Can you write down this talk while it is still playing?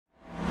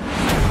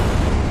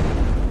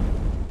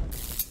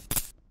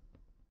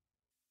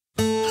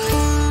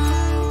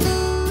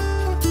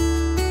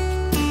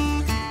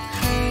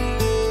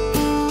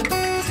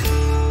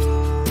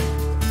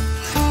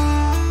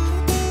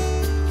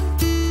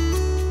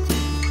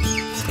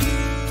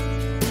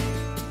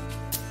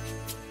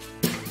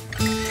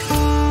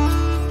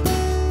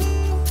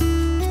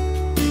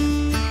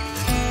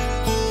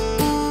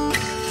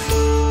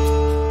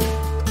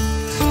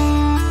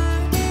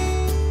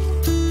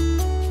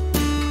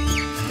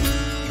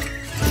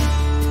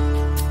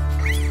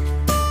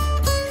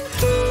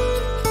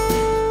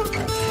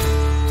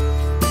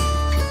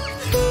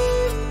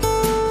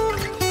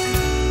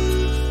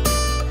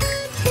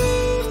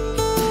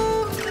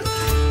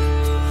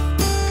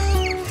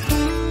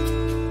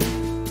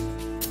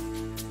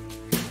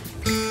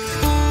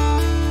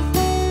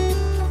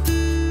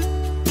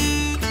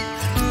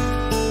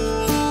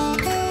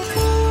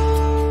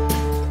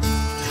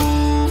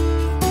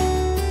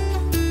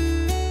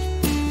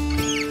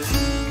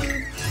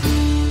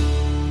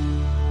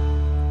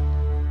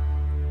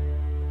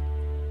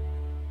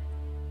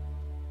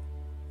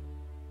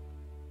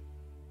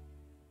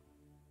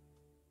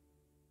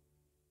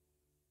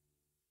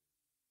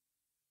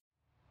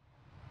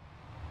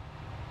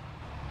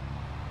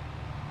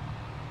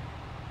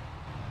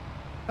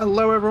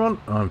Hello everyone,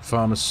 I'm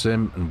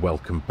FARMERSIM and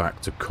welcome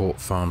back to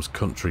Court Farms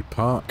Country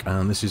Park,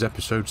 and this is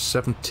episode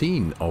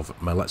 17 of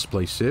my Let's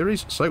Play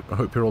series. So I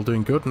hope you're all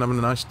doing good and having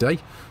a nice day.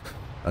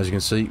 As you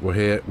can see, we're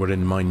here, we're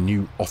in my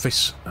new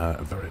office.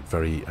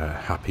 Very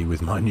happy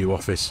with my new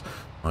office,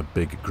 my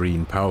big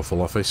green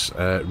powerful office,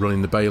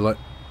 running the baler,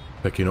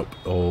 picking up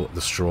all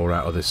the straw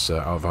out of this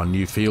out of our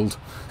new field.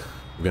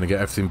 We're going to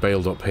get everything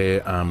baled up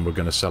here and we're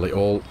going to sell it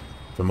all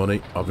for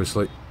money,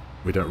 obviously.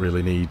 We don't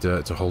really need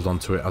to hold on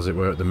to it, as it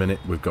were, at the minute.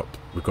 We've got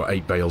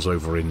 8 bales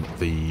over in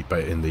the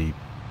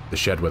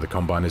shed where the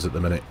combine is at the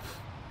minute,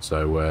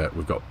 so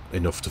we've got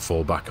enough to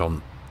fall back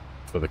on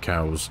for the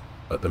cows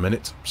at the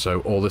minute. So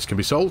all this can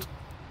be sold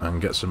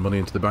and get some money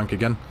into the bank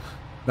again.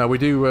 Now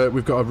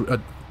we've got a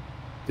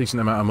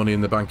decent amount of money in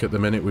the bank at the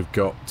minute. We've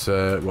got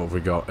what have we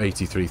got?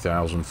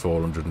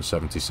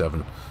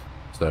 83,477.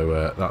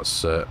 So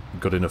that's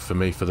good enough for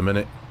me for the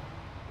minute.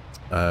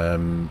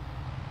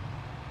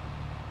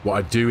 What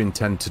I do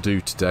intend to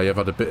do today, I've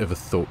had a bit of a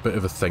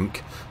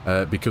think,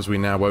 because we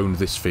now own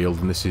this field,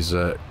 and this is,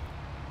 don't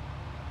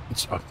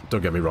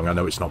get me wrong, I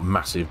know it's not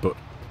massive, but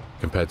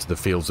compared to the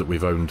fields that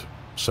we've owned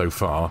so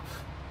far,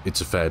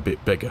 it's a fair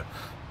bit bigger.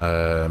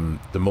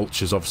 The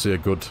mulch is obviously a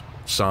good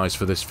size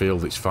for this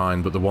field, it's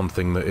fine, but the one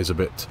thing that is a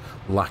bit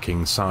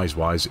lacking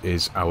size-wise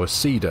is our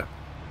seeder.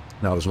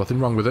 Now, there's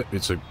nothing wrong with it,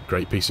 it's a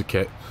great piece of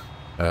kit.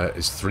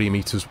 It's 3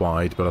 meters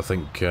wide, but I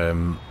think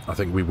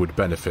we would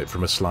benefit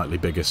from a slightly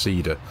bigger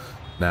seeder.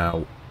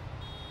 Now,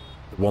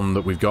 the one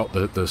that we've got,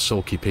 the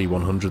Sulky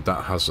P100,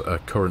 that has a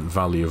current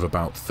value of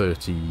about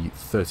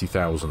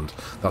 30,000.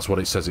 That's what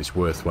it says it's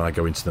worth when I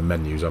go into the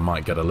menus. I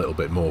might get a little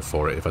bit more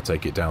for it if I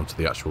take it down to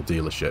the actual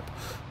dealership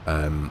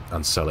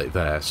and sell it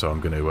there. So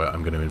I'm going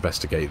to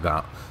investigate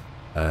that.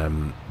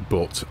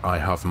 But I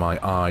have my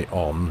eye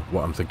on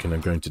what I'm thinking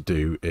I'm going to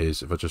do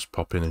is, if I just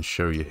pop in and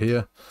show you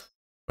here.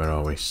 Where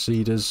are we?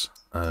 Seeders.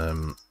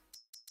 Where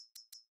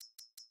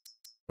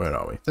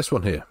are we? This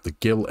one here, the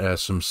Gill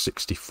Airsome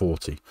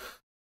 6040.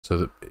 So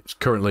that it's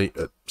currently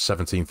at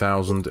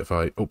 17,000. If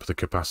I up the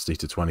capacity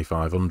to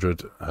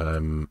 2,500,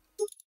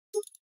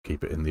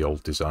 keep it in the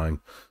old design.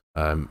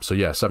 So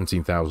yeah,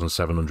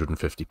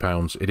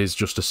 £17,750. It is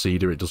just a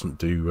seeder. It doesn't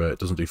do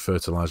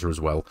fertilizer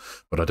as well.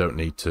 But I don't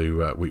need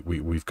to.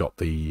 We've got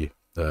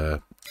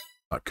that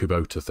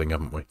Kubota thing,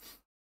 haven't we?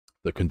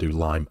 That can do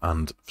lime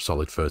and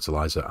solid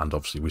fertilizer, and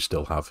obviously we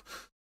still have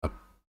a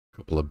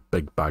couple of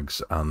big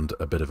bags and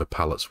a bit of a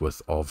pallet's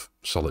worth of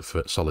solid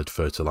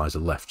fertilizer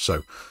left,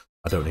 so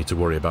I don't need to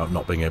worry about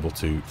not being able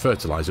to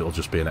fertilize. It'll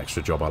just be an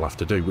extra job I'll have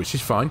to do, which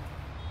is fine.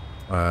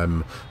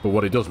 But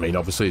what it does mean,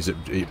 obviously, is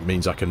it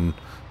means I can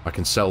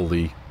sell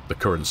the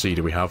current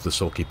seeder we have, the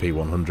Sulky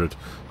P100,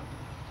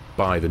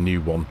 buy the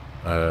new one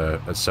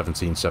at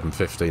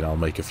 17,750, and I'll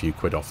make a few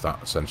quid off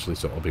that, essentially.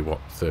 So it'll be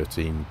what,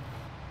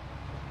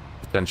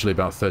 potentially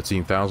about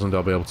 13,000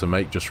 I'll be able to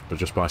make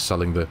just by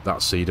selling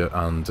that seeder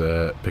and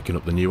picking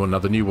up the new one. Now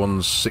the new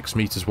one's 6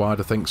 meters wide,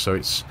 I think, so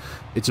it's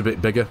a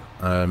bit bigger.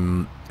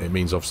 It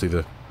means obviously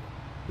the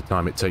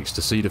time it takes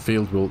to seed a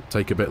field will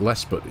take a bit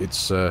less, but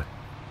it'll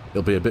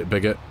be a bit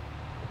bigger,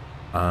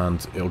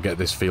 and it'll get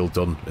this field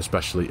done,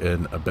 especially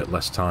in a bit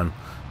less time,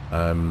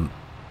 and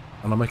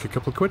I'll make a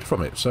couple of quid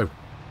from it. So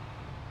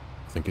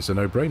I think it's a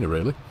no-brainer,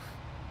 really.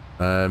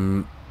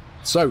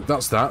 So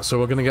that's that. So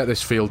we're going to get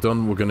this field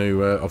done. We're going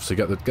to obviously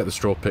get the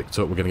straw picked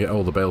up. We're going to get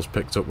all the bales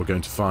picked up. We're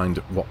going to find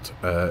what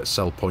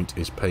sell point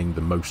is paying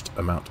the most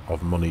amount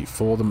of money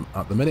for them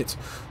at the minute,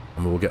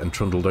 and we'll get them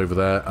trundled over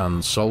there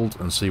and sold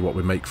and see what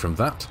we make from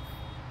that.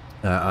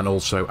 And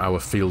also our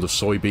field of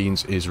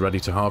soybeans is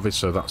ready to harvest,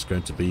 so that's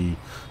going to be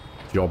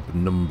job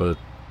number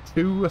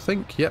 2, I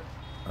think. Yep.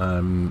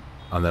 And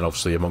then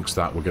obviously amongst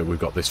that we've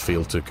got this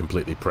field to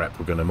completely prep.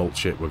 We're going to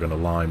mulch it. We're going to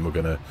lime. We're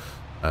going to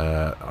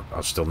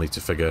I still need to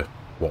figure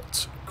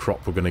what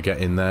crop we're going to get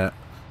in there.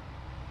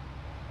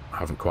 I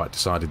haven't quite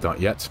decided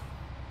that yet.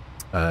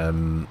 But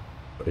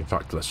in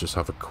fact, let's just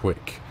have a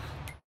quick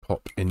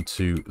pop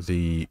into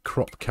the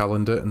crop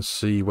calendar and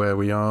see where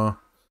we are.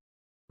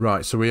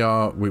 Right, so we've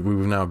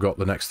now got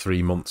the next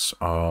 3 months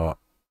are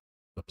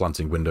the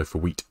planting window for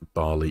wheat,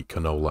 barley,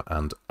 canola,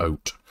 and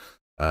oat.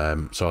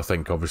 So I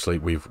think obviously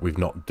we've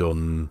not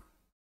done.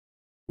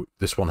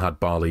 This one had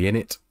barley in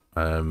it.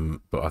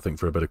 But I think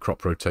for a bit of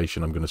crop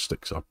rotation, I'm going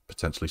to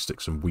potentially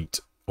stick some wheat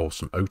or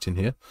some oat in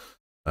here.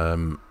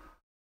 Where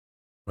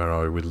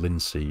are we with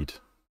linseed?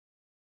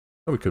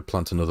 Oh, we could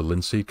plant another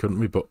linseed, couldn't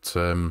we? But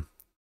no,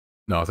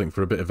 I think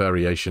for a bit of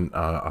variation,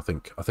 I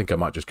think I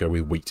might just go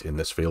with wheat in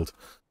this field.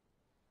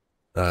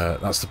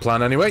 That's the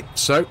plan anyway.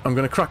 So I'm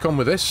going to crack on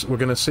with this. We're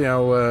going to see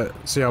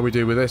how we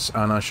do with this,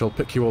 and I shall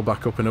pick you all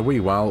back up in a wee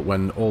while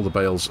when all the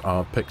bales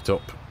are picked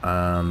up,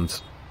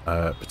 and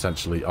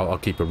potentially I'll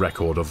keep a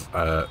record of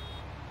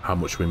how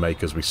much we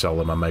make as we sell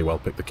them. I may well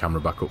pick the camera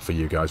back up for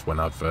you guys when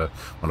I've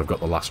got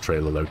the last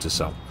trailer load to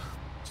sell.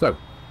 So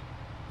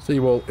see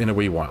you all in a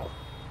wee while.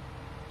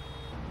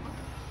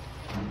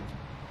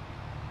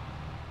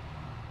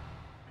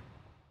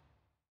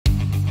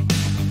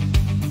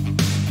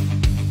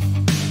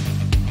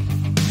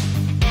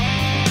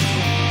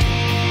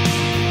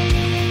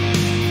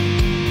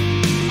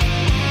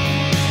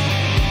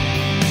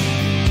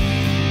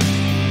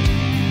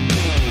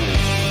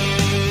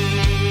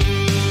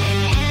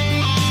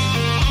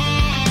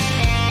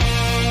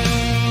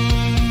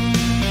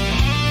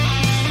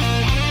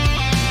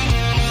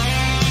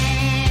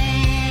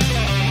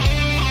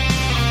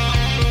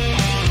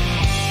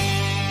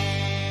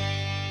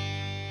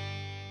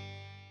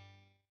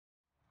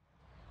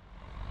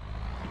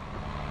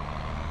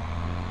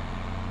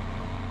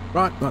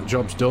 Right, that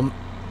job's done.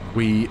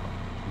 We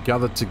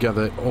gathered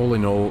together, all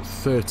in all,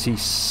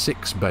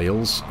 36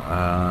 bales,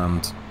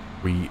 and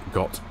we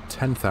got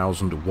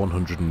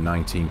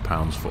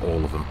 £10,119 for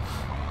all of them.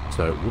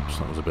 So, whoops,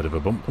 that was a bit of a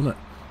bump, wasn't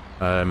it?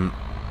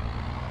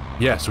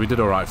 Yeah, so we did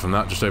alright from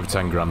that, just over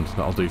 10 grand.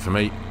 That'll do for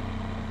me.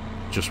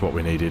 Just what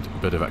we needed, a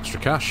bit of extra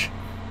cash.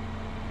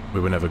 We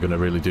were never going to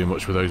really do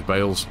much with those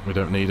bales. We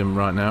don't need them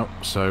right now,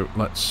 so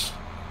let's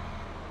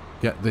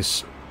get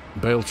this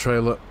bale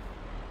trailer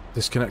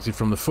disconnected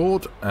from the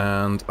Ford,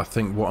 and I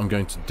think what I'm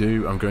going to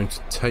do, I'm going to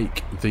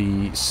take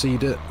the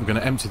seeder, I'm going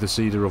to empty the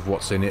seeder of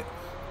what's in it.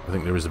 I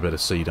think there is a bit of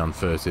seed and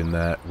fert in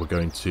there. We're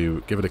going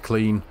to give it a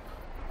clean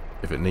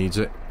if it needs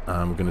it,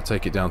 and we're going to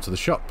take it down to the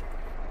shop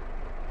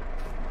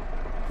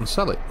and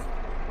sell it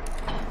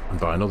and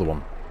buy another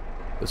one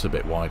that's a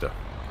bit wider.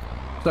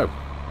 So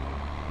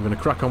I'm going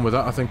to crack on with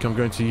that. I think I'm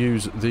going to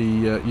use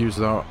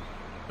our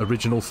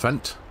original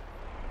Fendt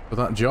for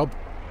that job.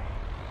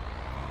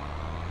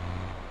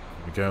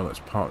 Go, let's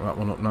park that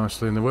one up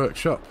nicely in the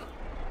workshop.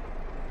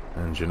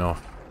 Engine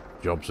off.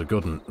 Job's a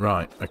good one.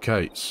 Right,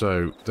 okay,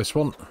 so this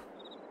one.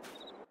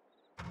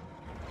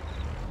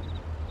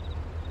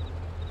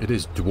 It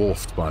is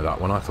dwarfed by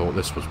that one. I thought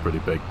this was pretty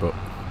big, but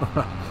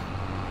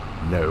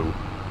no.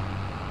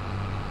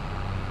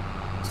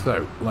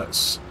 So,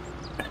 let's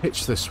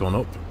hitch this one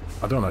up.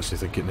 I don't actually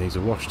think it needs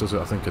a wash, does it?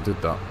 I think I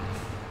did that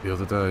the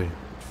other day.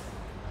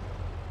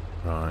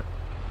 Right.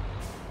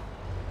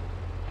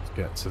 Let's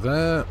get to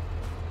there.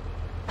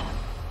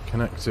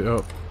 Connect it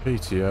up,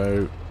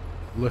 PTO,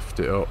 lift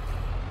it up,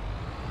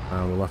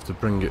 and we'll have to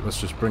bring it,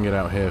 let's just bring it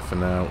out here for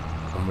now,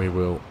 and we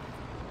will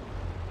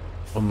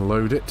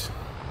unload it.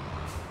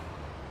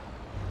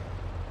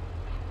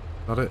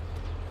 Got it?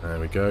 There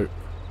we go.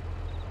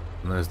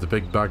 And there's the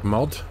big bag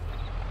mod.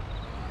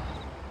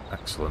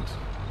 Excellent.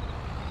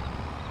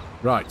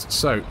 Right,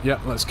 so,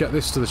 yeah, let's get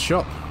this to the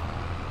shop.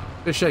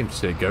 It's a shame to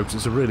see it go, because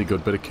it's a really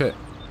good bit of kit.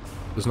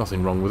 There's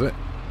nothing wrong with it.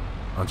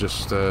 I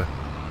just,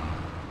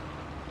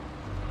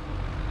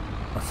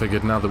 I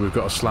figured now that we've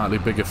got a slightly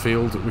bigger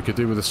field, we could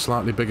do with a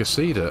slightly bigger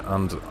seeder,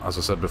 and as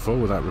I said before,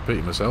 without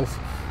repeating myself,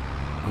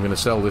 I'm going to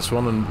sell this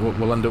one and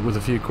we'll end up with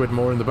a few quid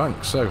more in the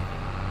bank. So,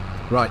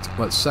 right,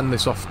 let's send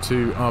this off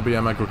to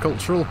RBM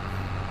Agricultural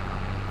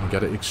and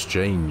get it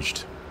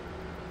exchanged.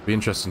 Be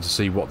interesting to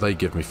see what they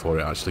give me for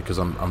it, actually, because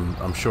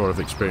I'm sure I've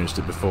experienced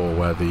it before,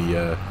 where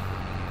the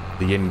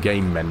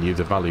in-game menu,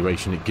 the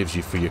valuation it gives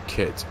you for your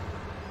kit,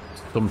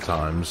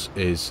 sometimes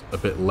is a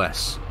bit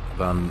less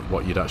than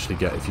what you'd actually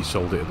get if you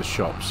sold it at the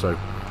shop. So,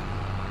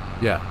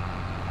 yeah,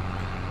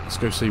 let's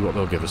go see what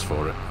they'll give us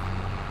for it.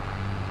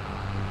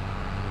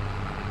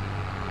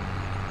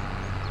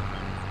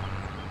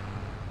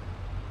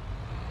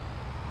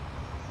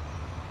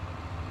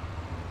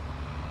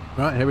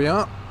 Right, here we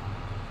are.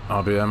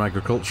 RBM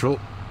Agricultural.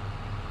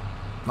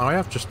 Now, I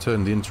have just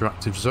turned the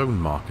interactive zone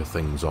marker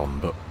things on,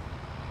 but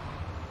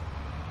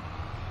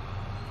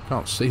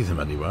can't see them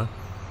anywhere.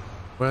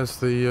 Where's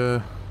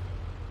the,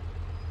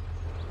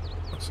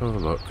 let's have a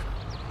look.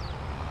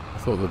 I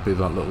thought there'd be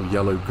that little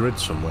yellow grid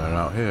somewhere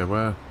out here.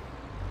 Where?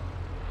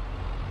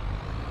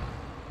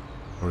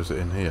 Or is it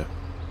in here?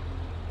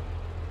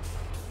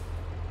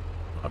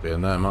 Might be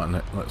in there, mightn't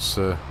it? Let's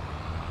stick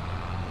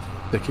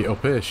it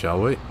up here,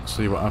 shall we?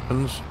 See what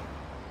happens.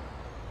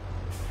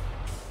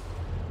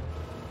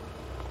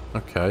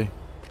 Okay.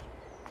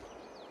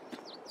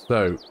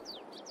 So,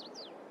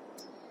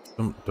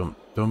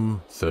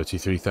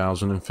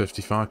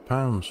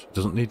 £33,055.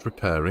 Doesn't need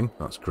repairing.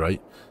 That's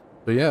great.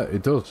 But yeah,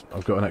 it does.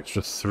 I've got an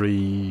extra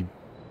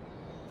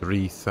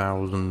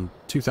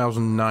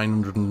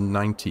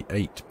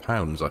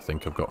 £2,998. I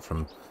think I've got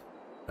from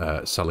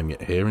selling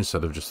it here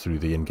instead of just through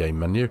the in-game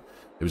menu.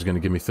 It was going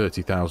to give me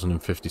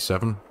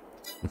 30,057.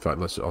 In fact,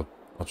 I'll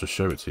just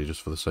show it to you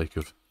just for the sake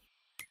of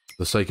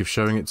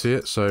showing it to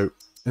you. So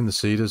in the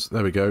seeders,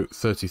 there we go,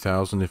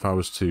 30,000. If I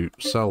was to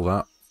sell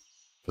that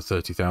for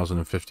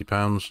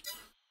 £30,050,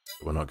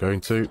 we're not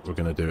going to. We're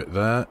going to do it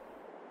there.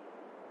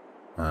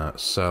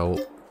 Sell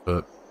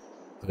for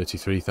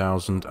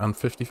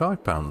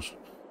 £33,055.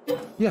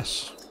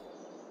 Yes,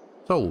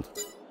 sold.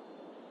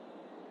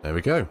 There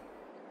we go.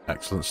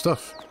 Excellent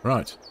stuff.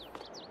 Right,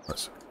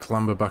 let's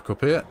clamber back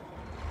up here.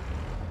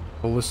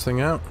 Pull this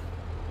thing out.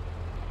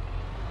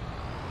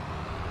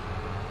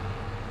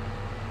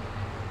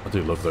 I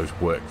do love those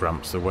work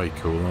ramps. They're way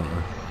cool, aren't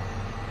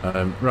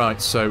they?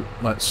 Right, so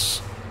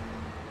let's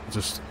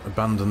just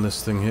abandon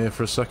this thing here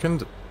for a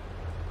second.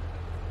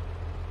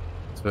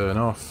 Turn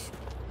off.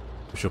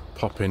 We shall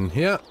pop in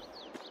here.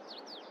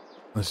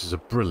 This is a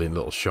brilliant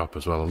little shop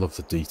as well. I love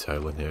the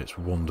detail in here. It's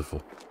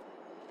wonderful. I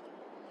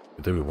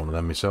could do with one of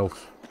them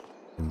myself.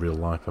 In real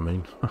life, I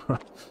mean.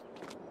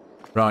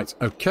 Right,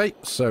 okay.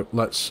 So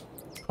let's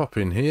pop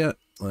in here.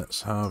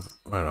 Let's have...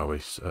 Where are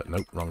we?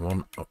 Nope, wrong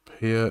one. Up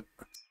here.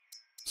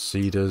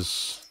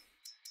 Seeders.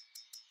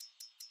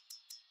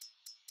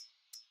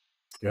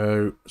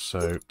 Go.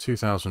 So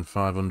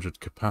 2,500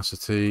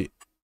 capacity.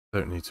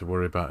 Don't need to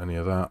worry about any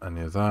of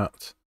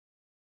that.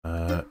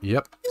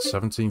 Yep,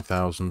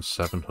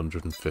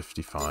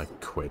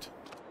 17,755 quid.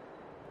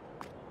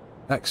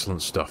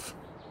 Excellent stuff.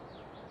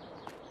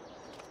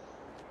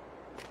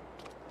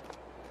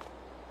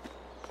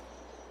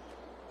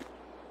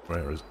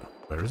 Where is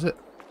it?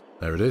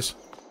 There it is.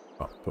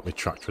 Oh, put my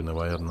tractor in the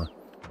way, hadn't I?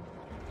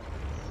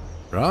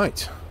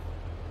 Right.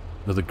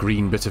 Another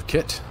green bit of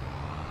kit.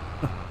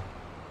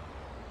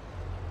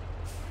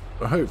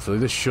 But hopefully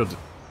this will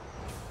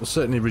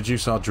certainly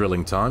reduce our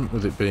drilling time,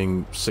 with it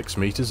being 6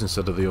 meters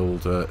instead of the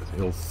old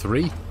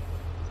 3.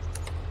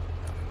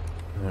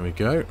 There we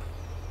go.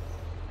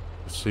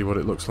 Let's see what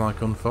it looks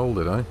like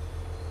unfolded, eh?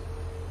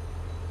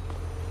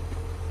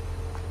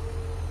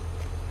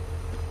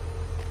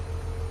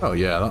 Oh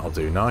yeah, that'll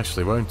do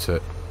nicely, won't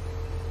it?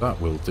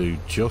 That will do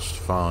just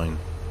fine.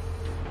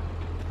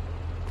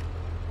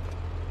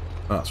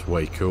 That's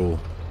way cool.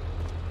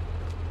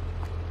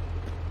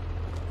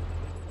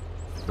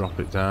 Drop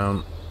it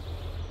down.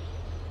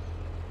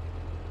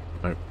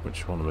 Oh,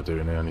 which one am I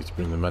doing here? I need to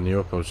bring the menu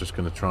up. I was just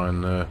going to try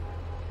and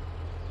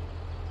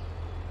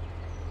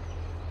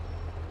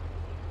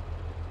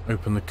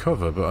open the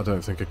cover, but I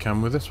don't think I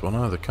can with this one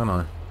either, can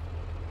I?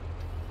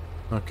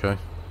 Okay.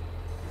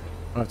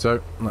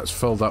 Righto, let's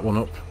fold that one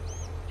up.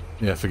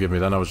 Yeah, forgive me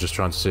then, I was just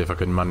trying to see if I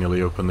could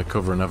manually open the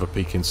cover and have a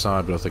peek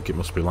inside, but I think it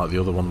must be like the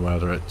other one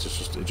where it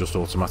just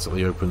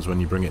automatically opens when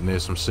you bring it near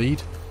some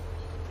seed.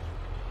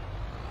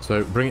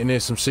 So, bring it near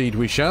some seed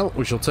we shall.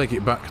 We shall take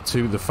it back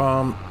to the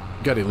farm,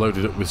 get it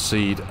loaded up with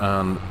seed,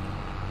 and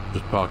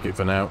just park it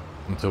for now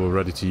until we're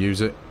ready to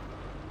use it.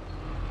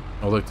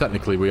 Although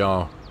technically we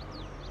are...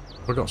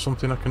 Have I got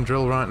something I can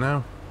drill right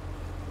now?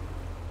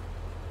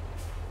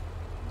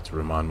 To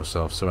remind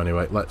myself. So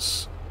anyway,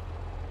 let's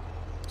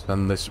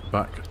send this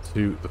back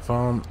to the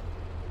farm.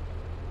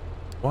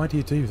 Why do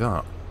you do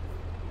that?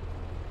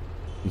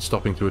 And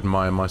stopping to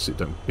admire my seed.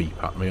 Don't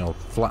beep at me, I'll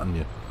flatten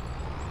you.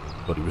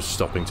 But he was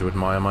stopping to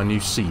admire my new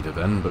seeder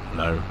then, but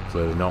no,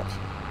 clearly not.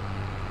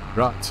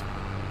 Right.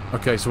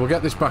 Okay, so we'll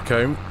get this back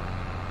home,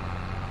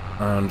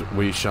 and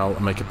we shall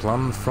make a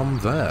plan from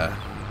there.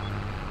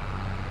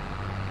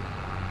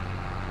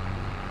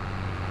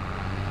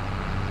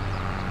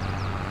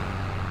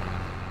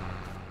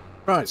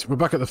 Right, we're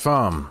back at the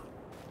farm,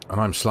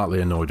 and I'm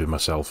slightly annoyed with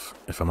myself,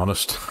 if I'm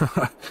honest.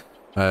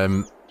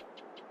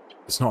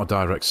 It's not a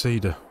direct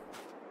seeder.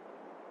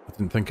 I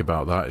didn't think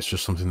about that, it's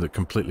just something that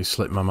completely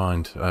slipped my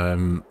mind.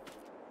 I'm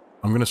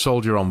going to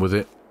soldier on with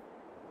it.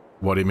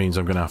 What it means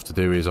I'm going to have to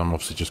do is I'm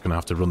obviously just going to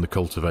have to run the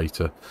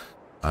cultivator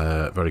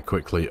very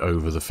quickly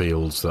over the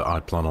fields that I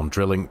plan on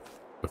drilling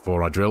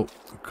before I drill,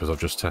 because I've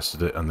just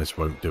tested it and this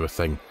won't do a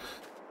thing.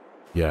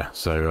 Yeah,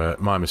 so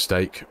my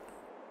mistake.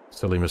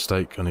 Silly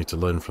mistake. I need to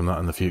learn from that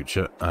in the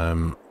future.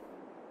 The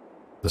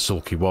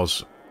sulky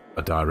was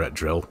a direct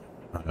drill.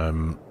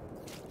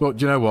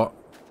 But you know what?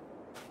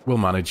 We'll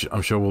manage.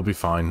 I'm sure we'll be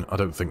fine. I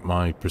don't think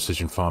my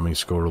precision farming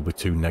score will be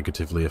too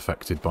negatively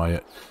affected by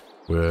it.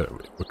 We're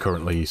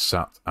currently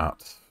sat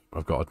at...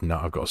 I've got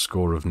a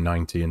score of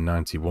 90 and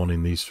 91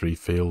 in these 3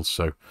 fields.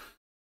 So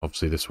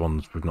obviously this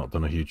one, we've not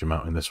done a huge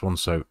amount in this one.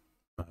 So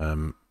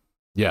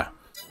yeah.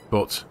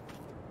 But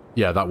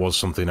yeah, that was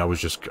something I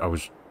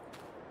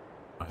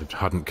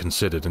hadn't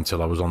considered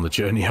until I was on the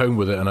journey home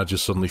with it, and I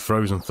just suddenly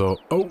froze and thought,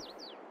 oh,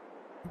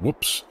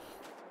 whoops.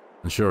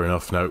 And sure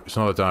enough, no, it's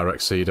not a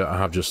direct seeder. I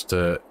have just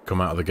come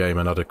out of the game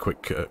and had a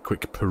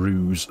quick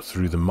peruse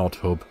through the mod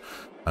hub.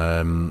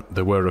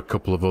 There were a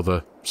couple of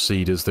other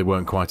seeders. They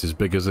weren't quite as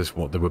big as this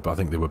one. I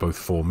think they were both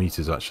 4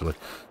 meters actually.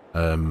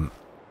 That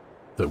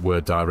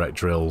were direct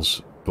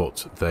drills,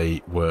 but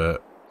they were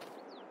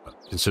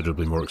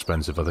considerably more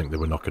expensive. I think they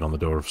were knocking on the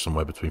door of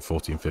somewhere between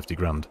 40 and 50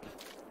 grand.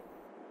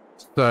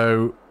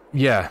 So,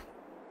 yeah,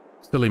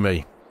 silly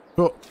me.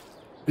 But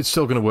it's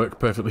still going to work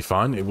perfectly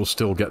fine. It will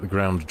still get the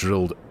ground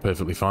drilled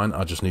perfectly fine.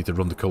 I just need to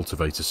run the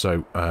cultivator.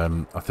 So,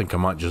 I think I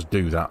might just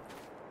do that.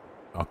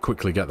 I'll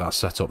quickly get that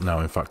set up now.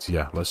 In fact,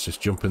 yeah, let's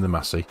just jump in the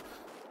Massey.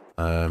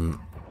 And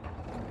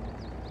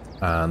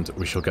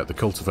we shall get the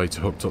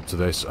cultivator hooked up to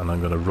this, and I'm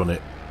going to run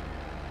it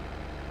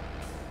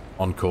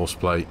on course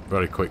play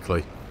very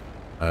quickly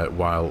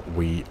while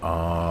we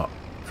are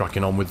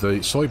cracking on with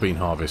the soybean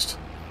harvest.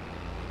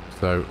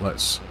 So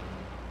let's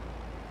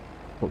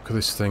hook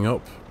this thing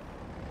up.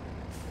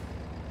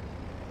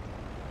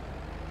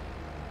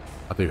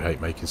 I do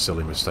hate making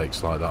silly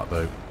mistakes like that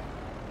though.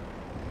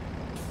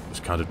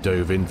 Just kind of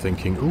dove in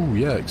thinking, ooh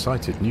yeah,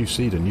 excited, new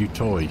seeder, new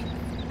toy.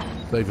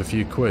 Save a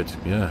few quid,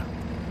 yeah.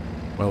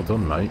 Well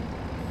done, mate.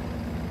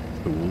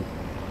 Cool.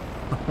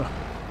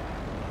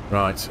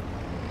 Right.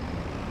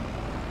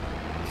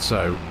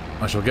 So,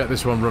 I shall get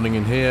this one running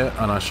in here,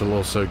 and I shall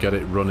also get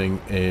it running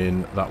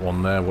in that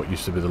one there, what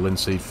used to be the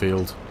linseed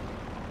field.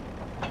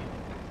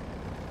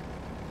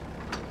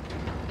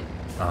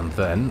 And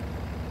then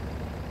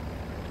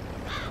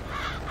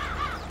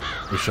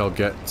we shall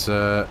get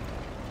the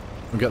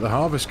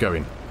harvest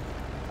going.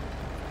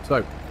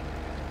 So,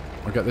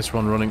 I'll get this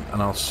one running,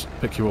 and I'll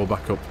pick you all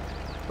back up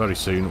very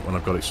soon when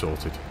I've got it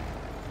sorted.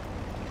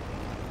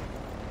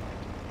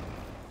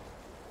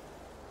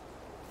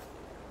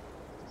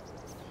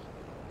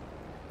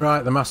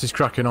 Right, the mass is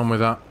cracking on with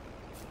that.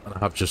 And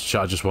I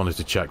just wanted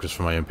to check, just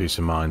for my own peace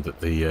of mind,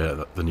 that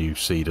the new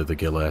seeder, the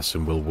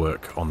ASUS, will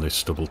work on this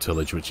stubble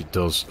tillage, which it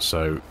does.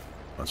 So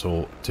that's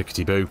all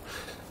tickety-boo.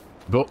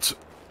 But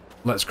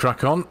let's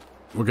crack on.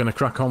 We're going to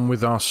crack on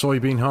with our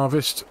soybean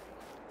harvest.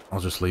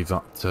 I'll just leave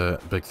that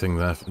big thing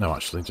there. No,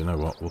 actually, do you know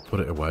what? We'll put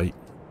it away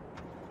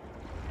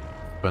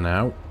for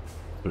now,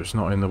 so it's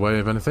not in the way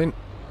of anything.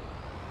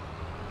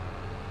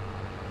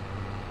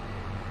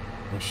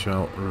 We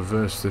shall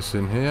reverse this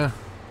in here.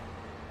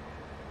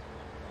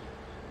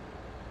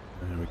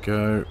 There we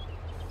go.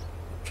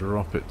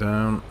 Drop it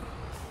down.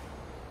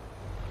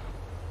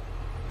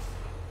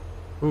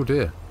 Oh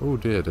dear. Oh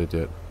dear, dear,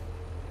 dear.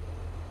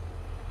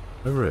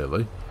 Oh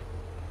really?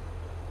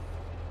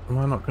 Am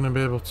I not going to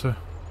be able to...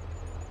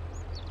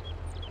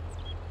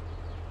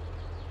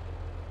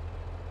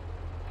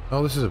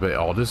 Oh, this is a bit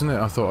odd, isn't it?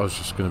 I thought I was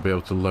just going to be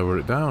able to lower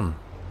it down.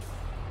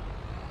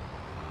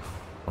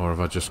 Or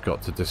have I just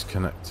got to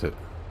disconnect it?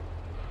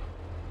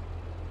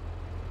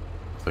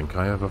 I think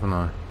I have, haven't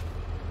I?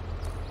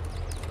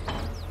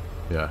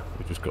 Yeah,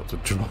 we just got to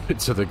drop it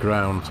to the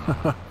ground.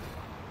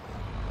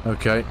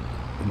 Okay,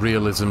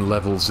 realism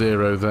level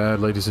 0 there,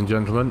 ladies and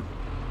gentlemen.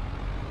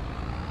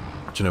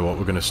 Do you know what?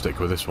 We're going to stick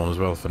with this one as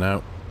well for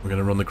now. We're going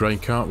to run the grain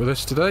cart with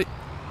this today.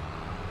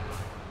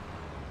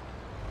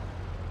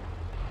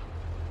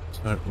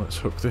 So let's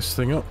hook this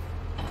thing up.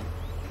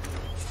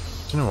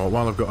 Do you know what?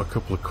 While I've got a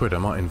couple of quid, I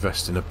might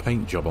invest in a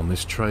paint job on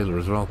this trailer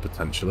as well,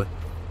 potentially.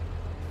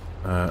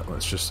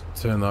 Let's just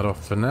turn that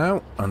off for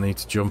now. I need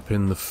to jump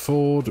in the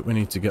Ford. We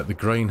need to get the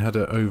grain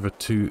header over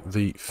to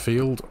the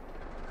field.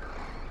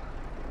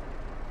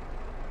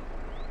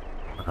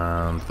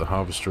 And the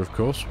harvester, of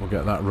course. We'll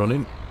get that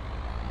running.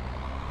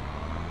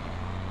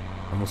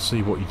 And we'll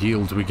see what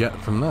yield we get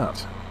from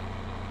that.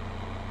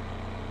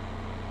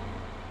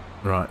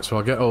 Right, so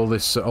I'll get all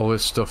this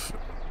stuff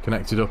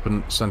connected up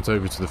and sent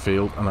over to the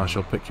field, and I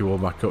shall pick you all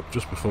back up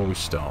just before we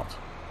start.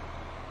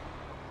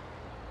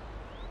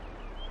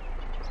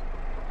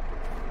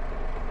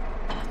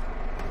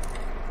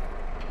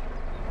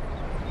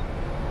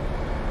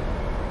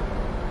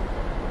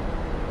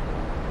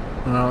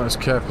 Now let's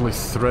carefully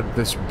thread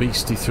this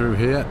beastie through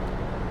here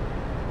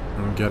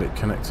and get it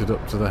connected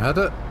up to the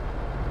header.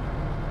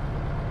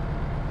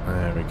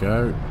 There we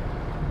go.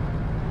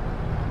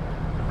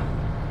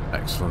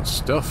 Excellent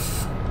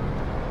stuff.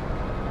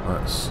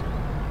 Let's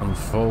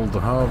unfold the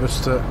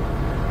harvester.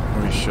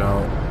 We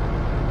shall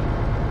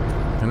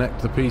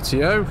connect the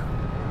PTO.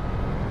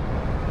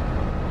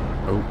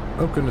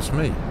 Oh goodness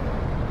me.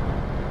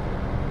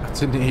 I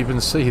didn't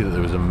even see that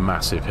there was a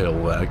massive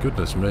hill there.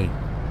 Goodness me.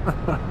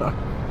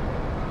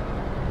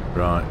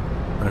 Right,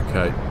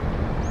 okay.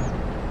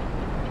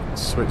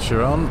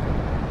 Switcher on.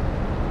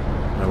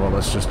 Oh, well,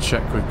 let's just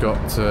check we've got...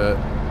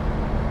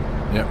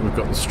 yeah, we've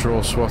got the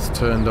straw swath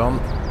turned on.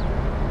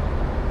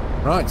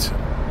 Right.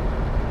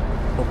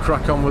 We'll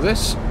crack on with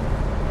this.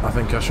 I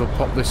think I shall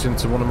pop this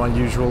into one of my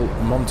usual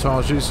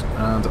montages,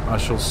 and I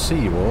shall see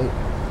you all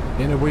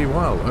in a wee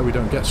while. Oh, we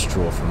don't get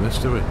straw from this,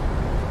 do we?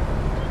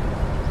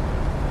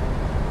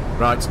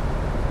 Right.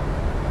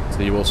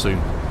 See you all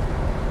soon.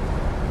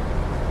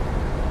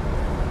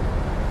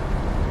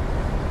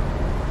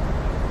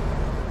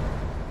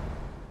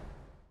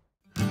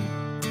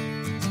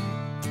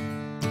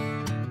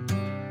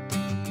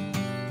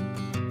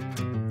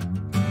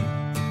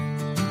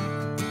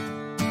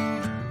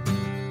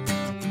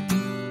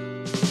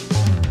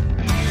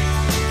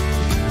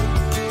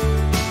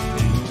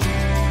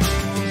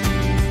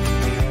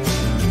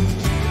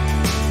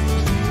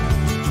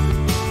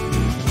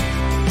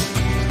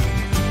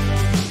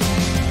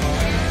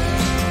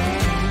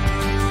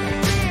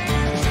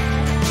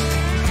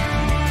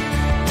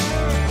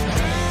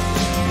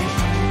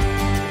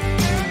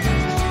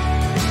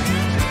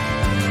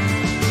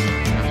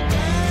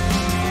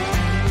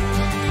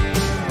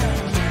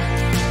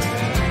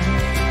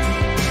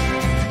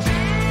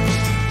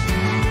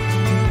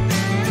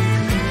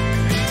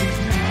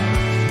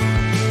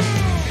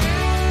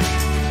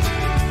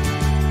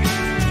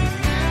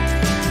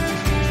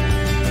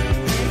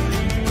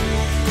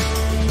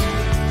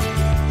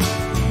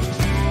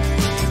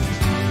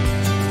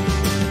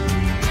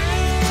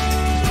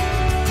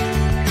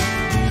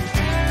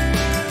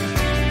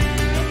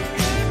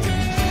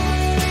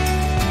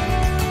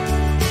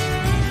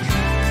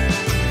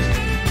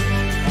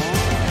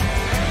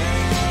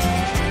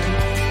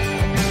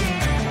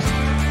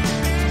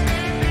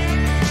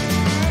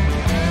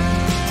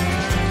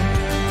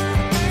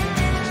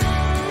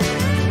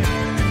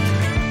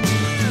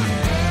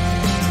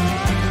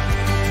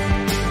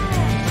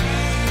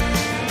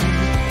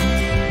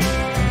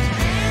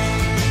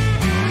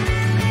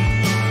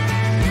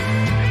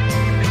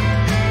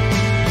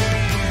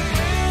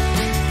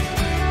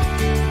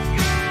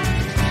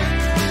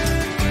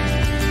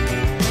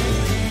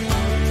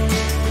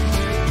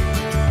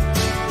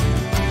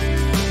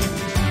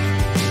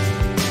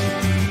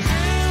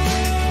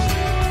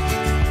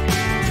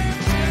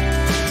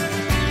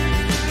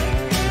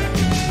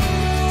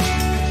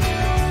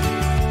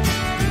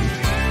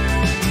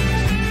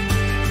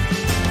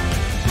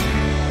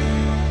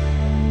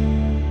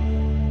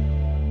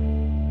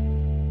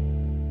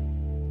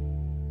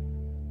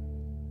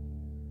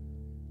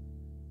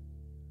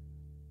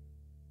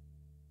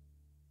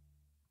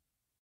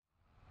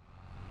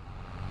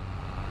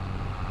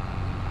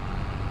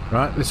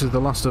 Right, this is the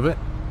last of it.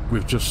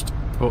 We've just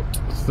put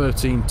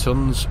 13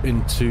 tons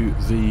into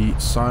the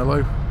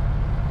silo.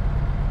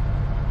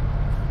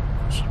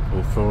 Just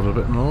pull forward a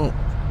bit more.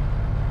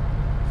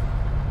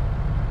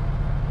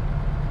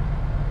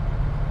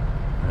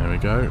 There we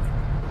go.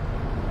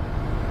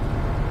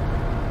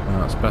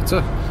 That's better.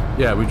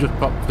 Yeah, we just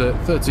popped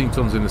 13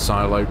 tons in the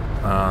silo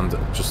and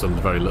just a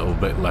very little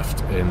bit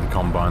left in the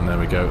combine. There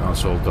we go,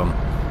 that's all done.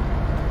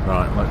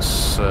 Right,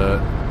 let's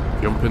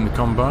jump in the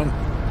combine.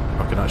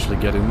 I can actually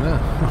get in there.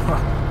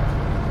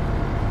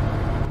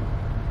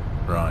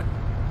 Right.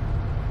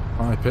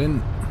 Pipe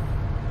in.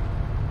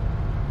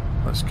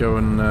 Let's go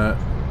and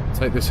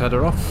take this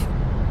header off.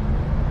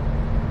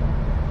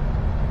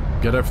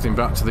 Get everything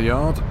back to the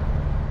yard.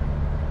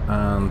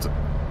 And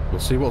we'll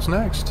see what's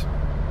next.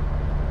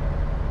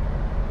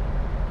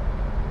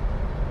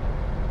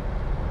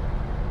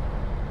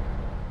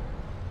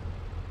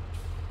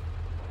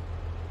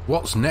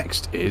 What's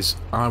next is,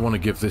 I want to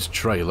give this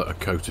trailer a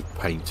coat of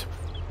paint.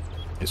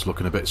 It's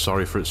looking a bit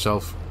sorry for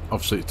itself.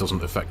 Obviously it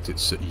doesn't affect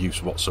its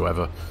use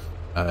whatsoever.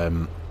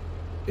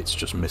 It's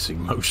just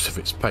missing most of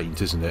its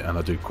paint, isn't it? And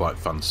I do quite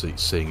fancy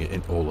seeing it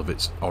in all of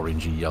its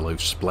orangey yellow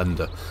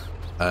splendour.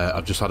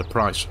 I've just had a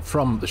price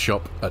from the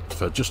shop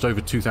for just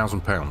over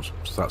 £2,000,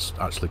 so that's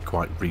actually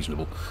quite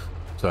reasonable.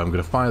 So I'm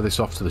going to fire this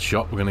off to the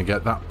shop, we're going to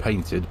get that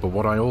painted, but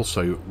what I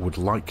also would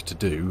like to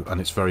do,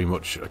 and it's very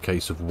much a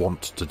case of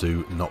want to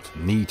do, not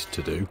need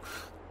to do,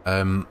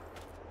 I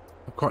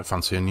quite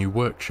fancy a new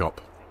workshop.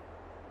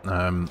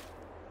 Now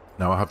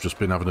I have just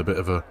been having a bit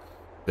of a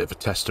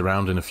test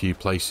around in a few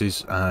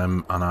places,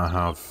 and I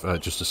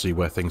have, just to see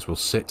where things will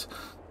sit.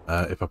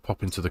 If I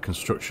pop into the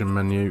construction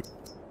menu,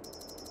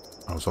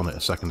 I was on it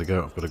a second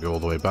ago, I've got to go all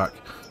the way back,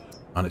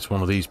 and it's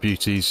one of these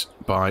beauties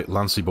by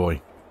Lancy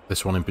Boy.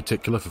 This one in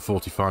particular for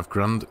 45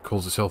 grand,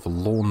 calls itself a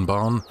lawn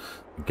barn,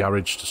 a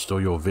garage to store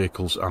your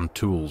vehicles and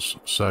tools.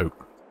 So,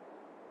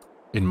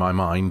 in my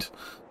mind,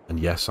 and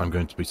yes, I'm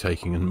going to be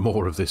taking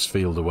more of this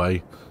field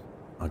away.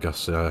 I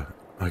guess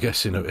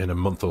in a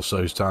month or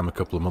so's time, a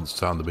couple of months'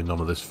 time, there'll be none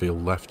of this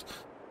field left.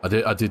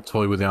 I did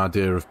toy with the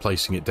idea of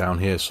placing it down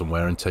here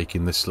somewhere and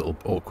taking this little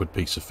awkward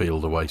piece of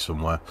field away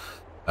somewhere.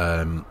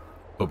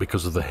 But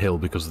because of the hill,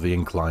 because of the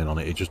incline on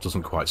it, it just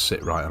doesn't quite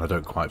sit right, and I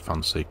don't quite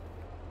fancy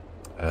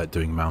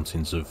doing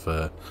mountains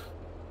of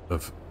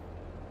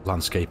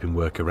landscaping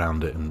work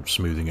around it and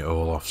smoothing it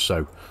all off.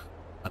 So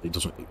it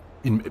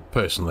doesn't,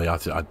 personally,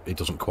 it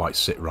doesn't quite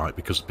sit right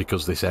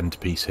because this end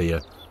piece here,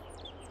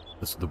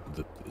 it's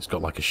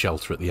got like a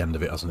shelter at the end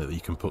of it, hasn't it, that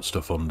you can put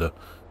stuff under.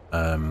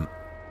 The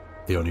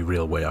only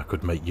real way I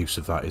could make use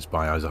of that is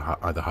by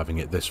either having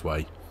it this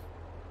way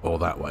or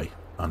that way,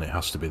 and it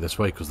has to be this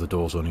way because the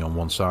door's only on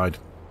one side.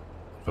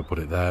 If I put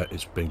it there,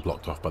 it's being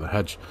blocked off by the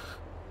hedge.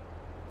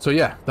 So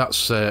yeah,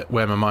 that's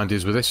where my mind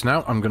is with this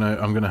now. I'm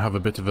gonna have a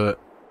bit of a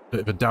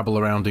dabble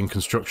around in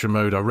construction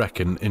mode. I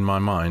reckon in my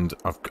mind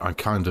I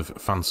kind of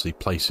fancy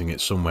placing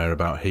it somewhere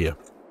about here,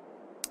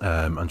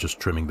 and just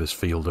trimming this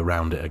field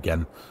around it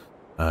again.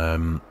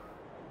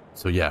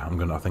 So yeah,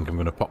 I think I'm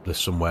gonna pop this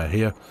somewhere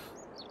here.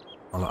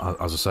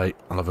 As I say,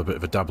 I'll have a bit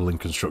of a dabble in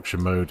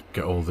construction mode,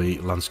 get all the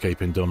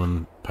landscaping done,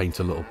 and paint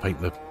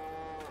the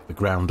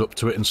ground up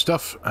to it and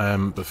stuff.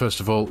 But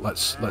first of all,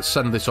 let's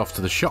send this off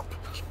to the shop.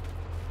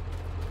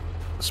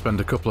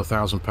 Spend a couple of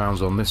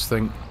 £1,000s on this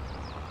thing,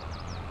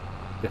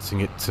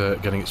 getting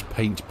its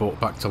paint brought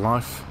back to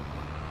life.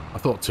 I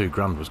thought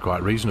 £2 was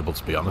quite reasonable,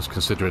 to be honest,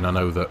 considering I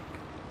know that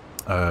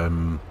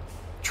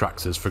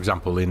tractors, for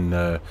example, in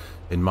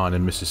mine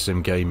and Mrs.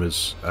 Sim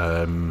Gamer's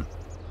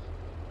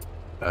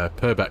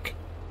Purbeck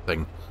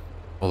thing,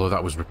 although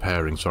that was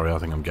repairing. Sorry, I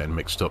think I'm getting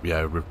mixed up.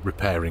 Yeah,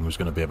 repairing was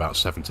going to be about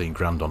 17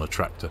 grand on a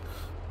tractor.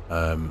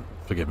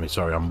 Forgive me.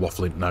 Sorry, I'm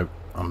waffling. No,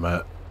 I'm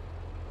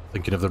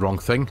thinking of the wrong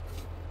thing.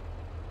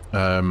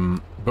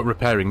 But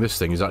repairing this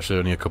thing is actually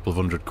only a couple of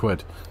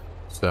 £100.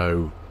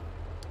 So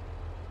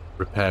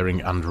repairing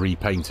and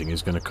repainting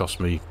is going to cost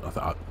me,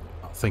 I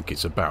think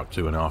it's about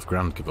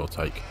 £2.5 give or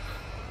take,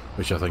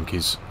 which I think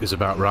is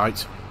about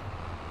right.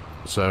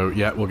 So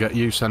yeah, we'll get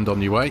you, send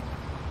on your way.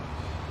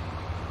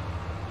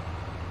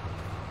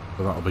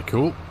 So that'll be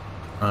cool.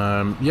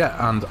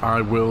 Yeah, and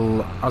I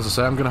will, as I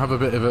say, I'm going to have a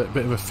bit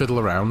of a fiddle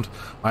around.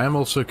 I am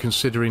also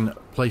considering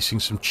placing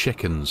some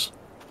chickens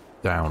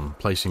down,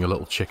 placing a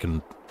little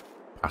chicken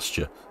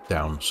pasture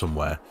down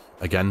somewhere,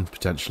 again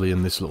potentially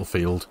in this little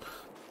field.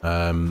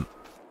 But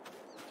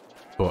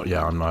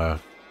yeah,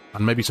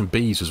 and maybe some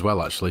bees as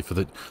well, actually,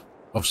 for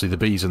obviously the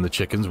bees and the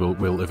chickens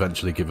will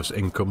eventually give us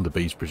income. The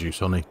bees produce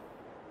honey,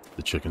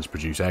 the chickens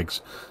produce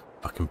eggs.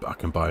 I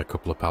can buy a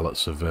couple of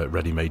pallets of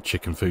ready-made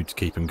chicken food to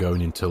keep them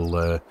going until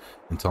I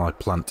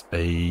plant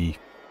a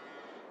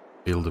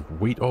field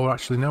of wheat. Or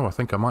actually no, I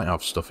think I might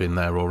have stuff in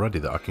there already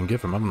that I can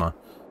give them, haven't I?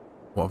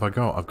 What have I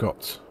got? I've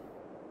got,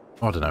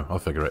 I don't know, I'll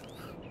figure it.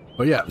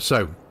 But yeah,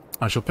 so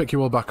I shall pick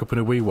you all back up in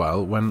a wee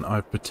while when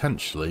I've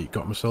potentially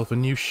got myself a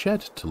new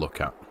shed to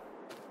look at.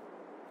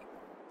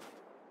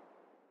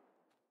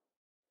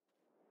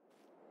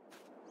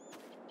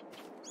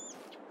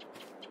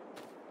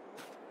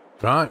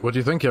 Right, what do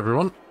you think,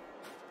 everyone?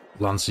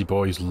 Lancy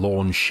Boy's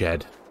lawn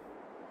shed.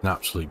 An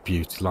absolute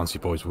beauty. Lancy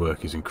Boy's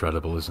work is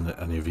incredible, isn't it?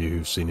 Any of you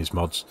who've seen his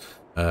mods.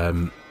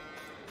 And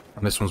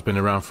this one's been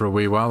around for a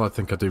wee while. I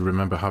think I do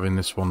remember having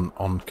this one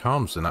on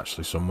Carmsden,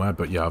 actually, somewhere.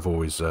 But yeah, I've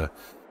always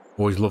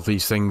loved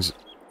these things.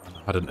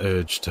 I had an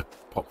urge to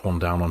pop one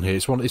down on here.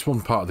 It's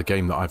one part of the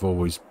game that I've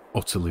always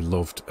utterly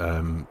loved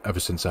ever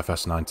since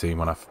FS19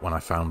 when I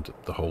found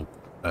the whole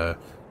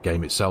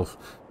game itself.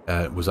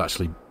 Was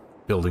actually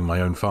building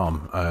my own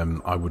farm.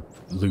 I would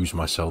lose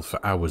myself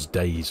for hours,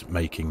 days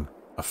making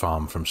a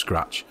farm from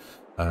scratch.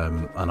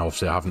 And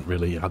obviously I haven't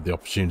really had the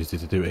opportunity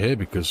to do it here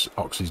because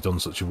Oxy's done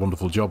such a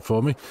wonderful job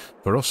for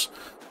us.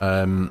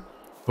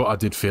 But I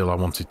did feel I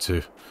wanted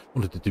to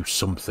do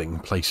something.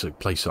 Place.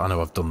 I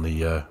know I've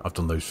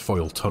done those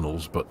foil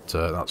tunnels, but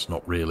that's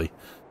not really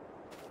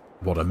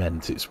what I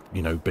meant. It's,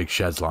 you know, big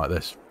sheds like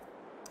this.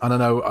 And I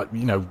know,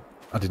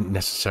 I didn't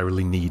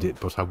necessarily need it,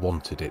 but I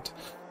wanted it,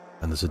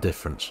 and there's a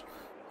difference.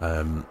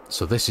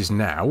 So this is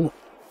now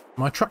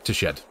my tractor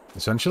shed,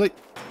 essentially.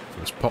 So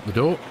let's pop the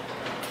door.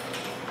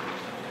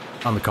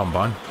 And the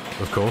combine,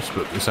 of course,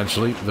 but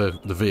essentially the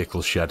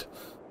vehicle shed.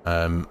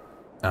 And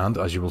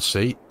as you will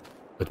see,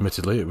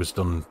 admittedly, it was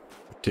done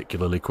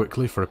particularly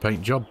quickly for a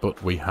paint job,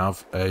 but we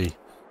have a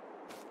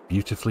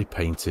beautifully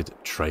painted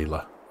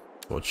trailer.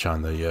 I would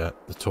shine the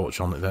torch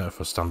on it there. If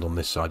I stand on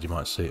this side, you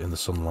might see it in the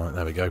sunlight.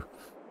 There we go.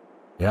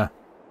 Yeah,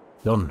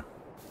 done.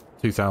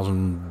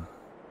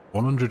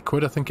 2,100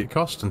 quid, I think it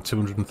cost, and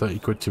 230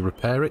 quid to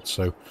repair it.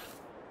 So,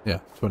 yeah,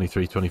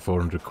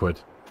 2,400 quid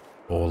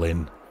all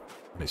in.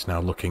 And it's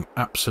now looking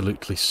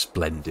absolutely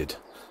splendid.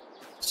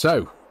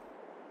 So,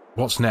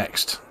 what's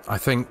next? I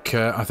think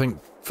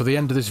for the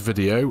end of this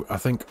video, I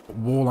think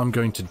all I'm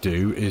going to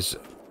do is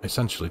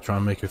essentially try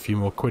and make a few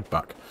more quid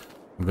back.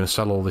 I'm going to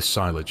sell all this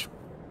silage.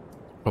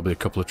 Probably a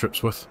couple of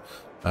trips worth.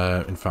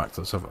 In fact,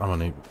 let's have, I'm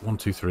only 1,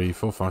 2, 3,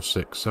 4, 5,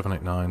 6, 7,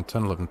 8, 9,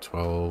 10, 11,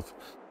 12,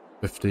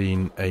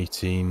 15,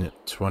 18,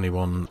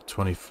 21,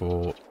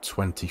 24,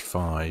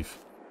 25,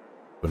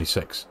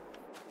 26.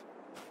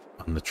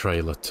 And the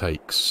trailer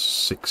takes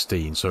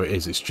 16, so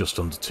it's just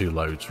under 2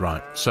 loads,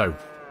 right? So,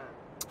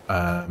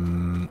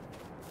 in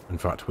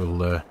fact,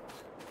 we'll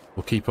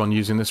keep on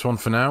using this one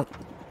for now.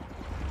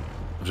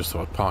 I just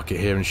thought I'd park it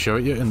here and show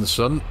it you in the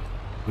sun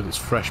with its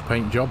fresh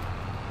paint job.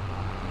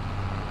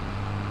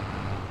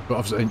 But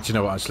obviously, do you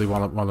know what? Actually,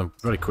 while I'm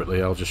very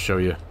quickly, I'll just show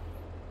you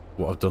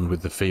what I've done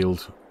with the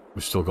field.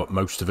 We've still got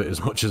most of it,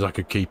 as much as I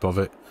could keep of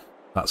it.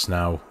 That's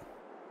now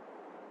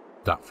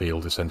that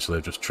field. Essentially,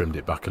 I've just trimmed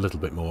it back a little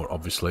bit more.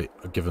 Obviously,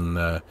 given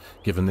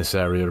this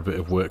area a bit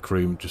of work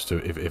room, just to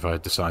if I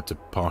decide to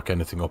park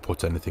anything or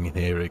put anything in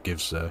here, it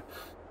gives the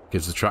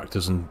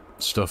tractors and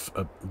stuff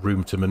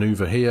room to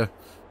manoeuvre here.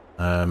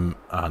 And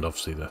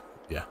obviously, the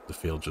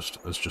field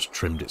has just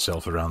trimmed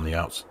itself around the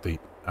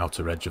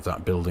outer edge of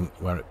that building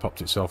where it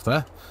popped itself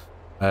there.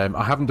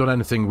 I haven't done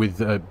anything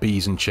with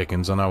bees and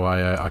chickens. I know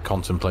I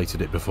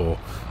contemplated it before,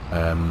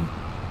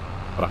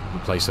 but I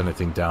couldn't place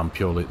anything down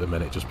purely at the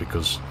minute just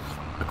because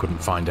I couldn't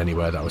find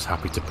anywhere that I was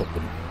happy to put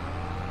them.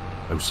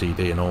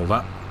 OCD and all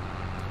that.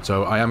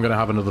 So I am going to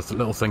have another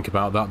little think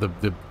about that.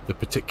 The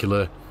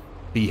particular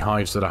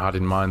beehives that I had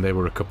in mind, they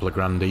were a couple of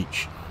grand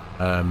each.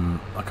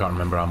 I can't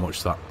remember how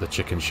much the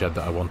chicken shed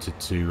that I wanted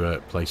to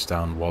place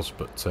down was,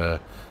 but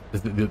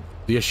the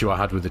issue I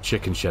had with the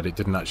chicken shed, it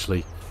didn't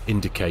actually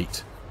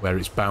indicate where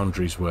its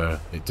boundaries were.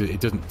 It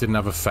didn't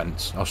have a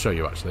fence. I'll show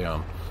you actually.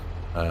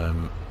 Right,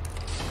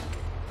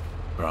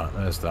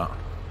 there's that.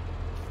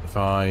 If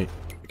I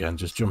again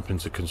just jump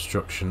into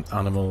construction,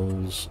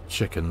 animals,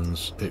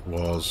 chickens, it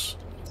was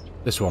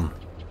this one,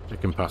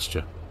 chicken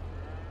pasture,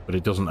 but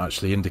it doesn't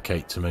actually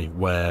indicate to me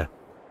where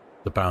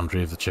the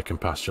boundary of the chicken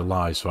pasture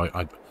lies. So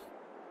I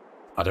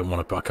don't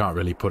want to. I can't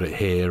really put it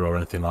here or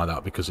anything like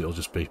that because it'll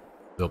just be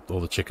all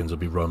the chickens will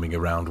be roaming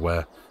around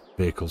where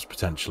vehicles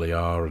potentially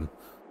are, and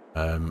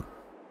I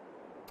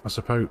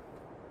suppose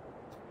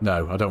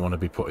no, I don't want to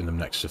be putting them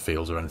next to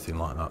fields or anything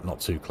like that. Not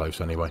too close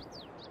anyway.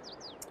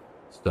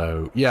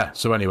 So yeah.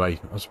 So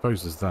anyway, I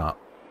suppose there's that.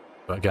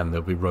 But again,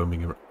 they'll be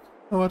roaming around.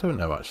 Oh, I don't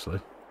know actually.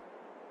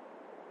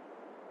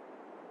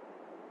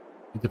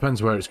 It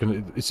depends where it's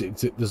going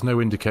to... there's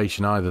no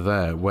indication either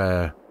there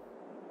where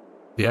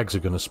the eggs are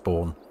going to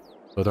spawn.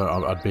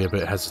 So I'd be a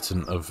bit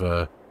hesitant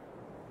of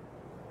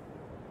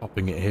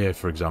popping it here,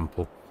 for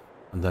example,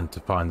 and then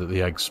to find that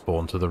the eggs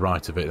spawn to the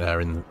right of it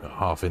there,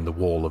 half in the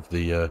wall of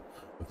the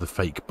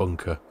fake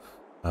bunker.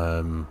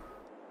 So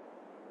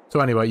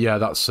anyway, yeah,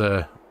 that's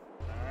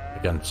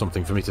again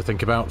something for me to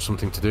think about,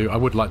 something to do. I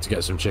would like to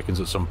get some chickens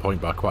at some point,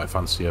 but I quite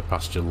fancy a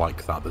pasture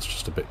like that that's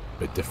just a bit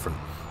different.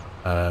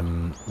 What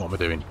am I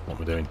doing?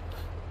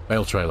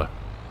 Bale trailer.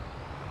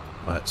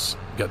 Let's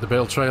get the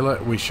bale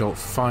trailer. We shall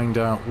find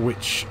out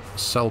which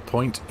sell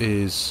point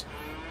is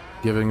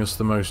giving us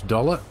the most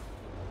dollar.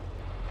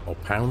 Or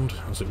pound,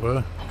 as it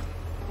were.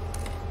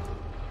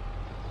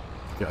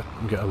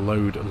 Get a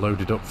load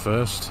loaded up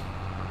first.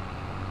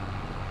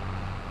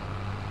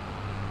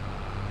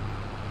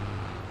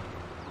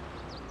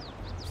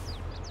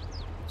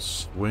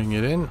 Wing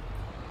it in.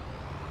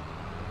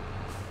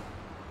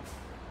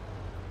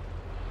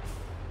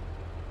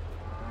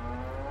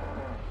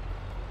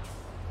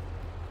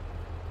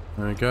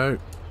 There we go.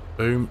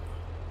 Boom.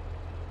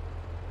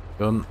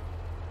 Done.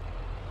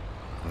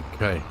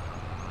 Okay.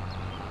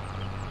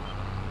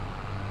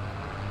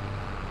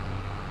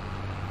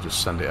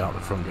 Just send it out the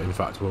front gate. In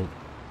fact, we'll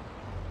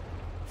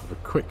have a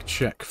quick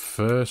check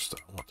first.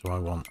 What do I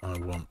want? I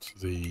want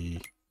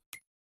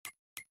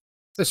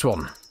this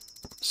one.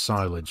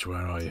 Silage,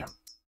 where are you?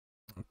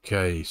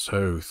 Okay,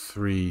 so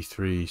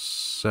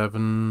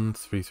 337,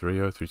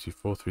 330,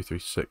 324,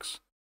 336,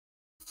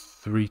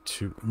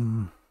 32.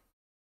 Do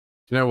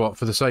you know what?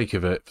 For the sake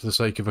of it, for the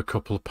sake of a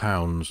couple of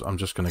pounds, I'm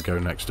just going to go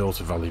next door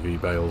to Valley View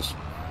Bales.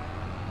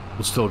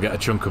 We'll still get a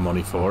chunk of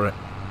money for it.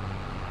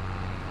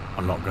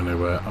 I'm not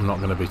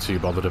going to be too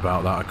bothered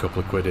about that. A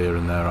couple of quid here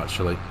and there,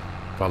 actually.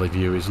 Valley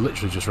View is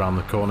literally just round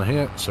the corner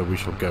here, so we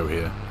shall go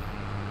here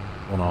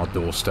on our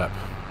doorstep.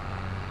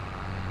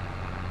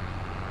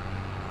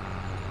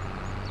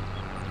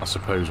 I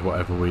suppose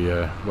whatever we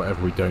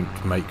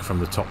don't make from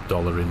the top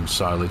dollar in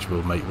silage,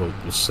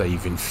 we'll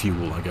save in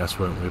fuel, I guess,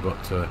 won't we?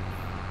 But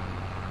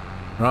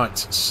right,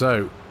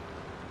 so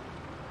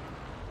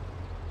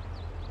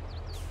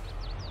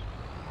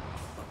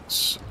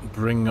let's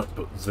bring up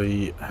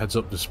the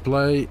heads-up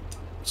display.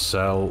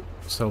 Sell.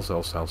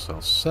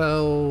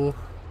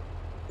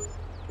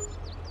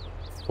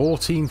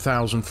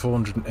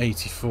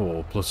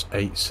 14,484 plus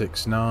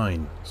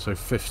 869, so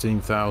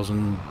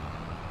 15,000,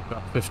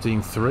 about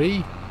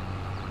 15,300.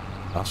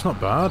 That's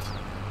not bad.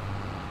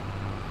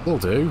 Will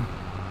do.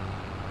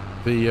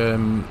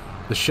 The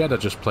shed I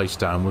just placed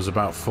down was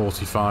about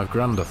 45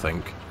 grand, I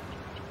think.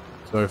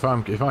 So if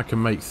I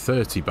can make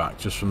 30 back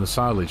just from the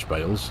silage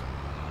bales,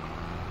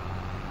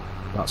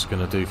 that's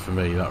going to do for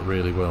me. That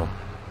really will.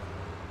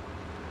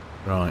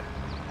 Right,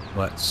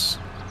 let's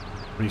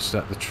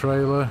reset the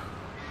trailer.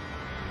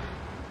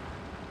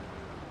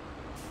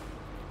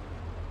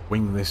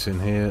 Wing this in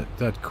here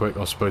dead quick.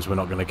 I suppose we're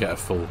not going to get a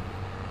full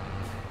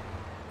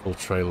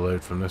trailer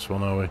load from this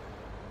one, are we?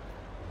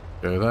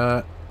 Go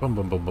there. Bum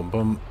bum bum bum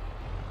bum.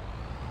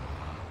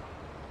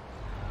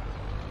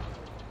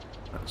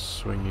 Let's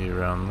swing you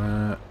around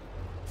there.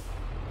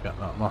 Get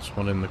that last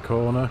one in the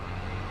corner.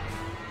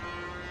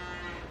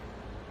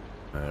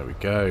 There we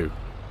go.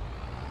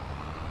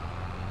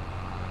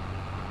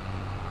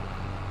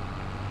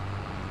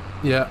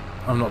 Yeah,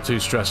 I'm not too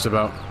stressed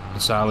about the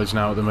silage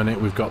now at the minute.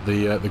 We've got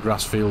the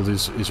grass field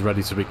is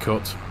ready to be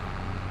cut.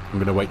 I'm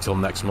going to wait till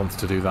next month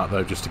to do that,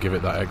 though, just to give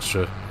it that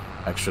extra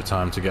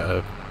time to get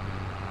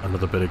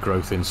another bit of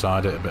growth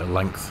inside it, a bit of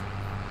length.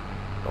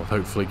 I'll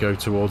hopefully go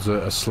towards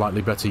a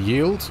slightly better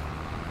yield.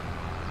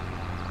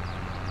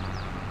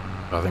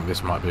 I think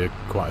this might be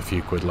quite a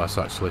few quid less,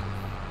 actually,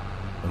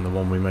 than the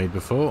one we made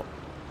before.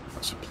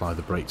 Let's apply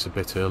the brakes a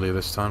bit earlier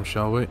this time,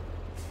 shall we? Here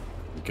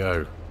we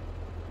go.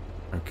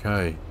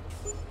 Okay.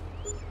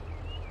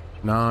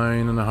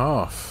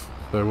 9.5.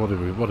 So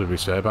what did we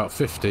say? About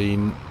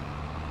 15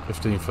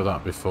 for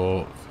that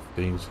before.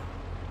 15's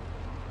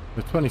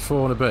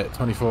 24 and a bit,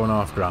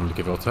 24.5 grand,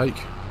 give or take.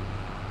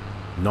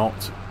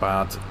 Not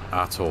bad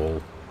at all.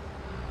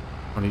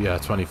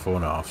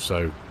 24.5.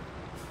 So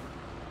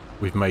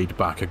we've made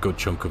back a good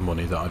chunk of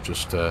money that I've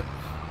just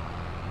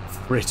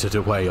frittered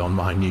away on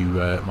my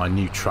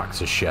new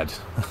tractor shed.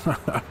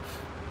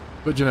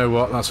 But you know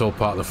what? That's all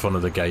part of the fun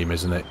of the game,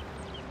 isn't it?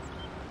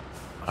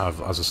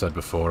 As I said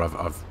before,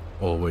 I've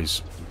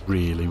always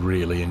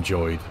really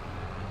enjoyed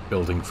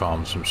building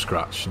farms from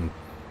scratch and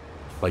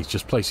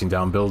just placing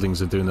down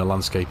buildings and doing the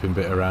landscaping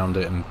bit around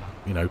it, and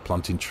you know,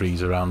 planting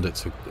trees around it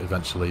to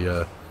eventually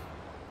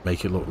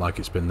make it look like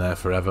it's been there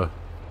forever.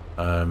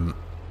 And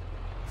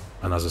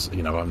as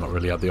you know, I've not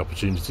really had the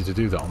opportunity to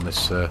do that on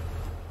this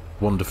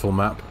wonderful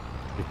map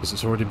because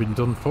it's already been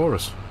done for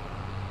us.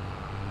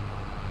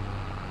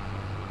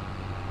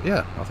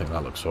 Yeah, I think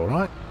that looks all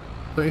right.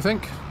 Don't you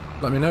think?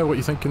 Let me know what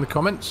you think in the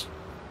comments.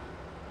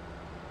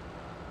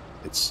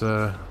 It's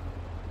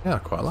yeah, I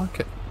quite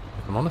like it,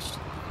 if I'm honest.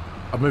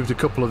 I've moved a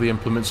couple of the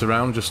implements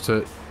around just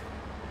to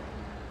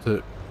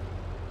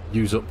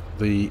use up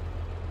the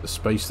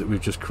space that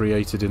we've just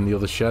created in the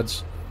other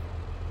sheds.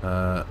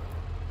 There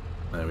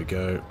we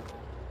go.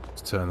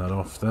 Let's turn that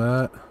off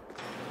there.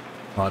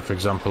 Like, for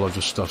example, I've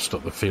just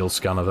stuck the field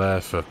scanner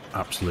there for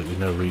absolutely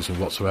no reason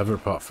whatsoever,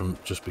 apart from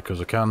just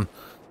because I can.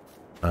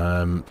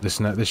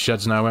 This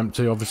shed's now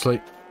empty,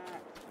 obviously.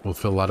 We'll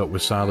fill that up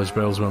with silage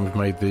bales when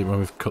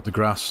we've cut the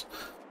grass.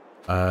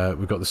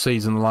 We've got the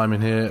seeds and the lime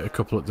in here. I've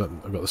got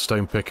the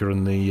stone picker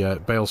and the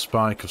bale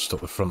spike. I've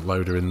stuck the front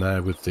loader in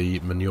there with the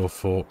manure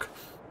fork.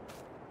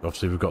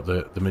 Obviously, we've got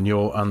the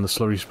manure and the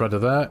slurry spreader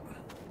there.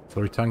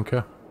 Slurry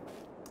tanker.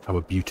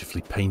 Our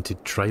beautifully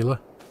painted trailer.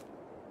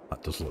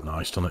 That does look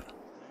nice, doesn't it?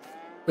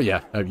 But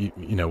yeah,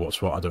 you know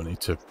what's what. I don't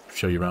need to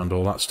show you around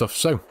all that stuff.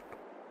 So,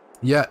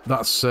 yeah,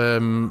 that's. I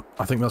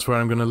think that's where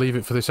I'm going to leave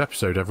it for this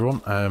episode,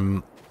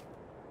 everyone.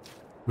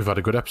 We've had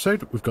a good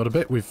episode. We've got a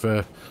bit. We've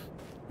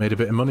made a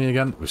bit of money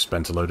again. We've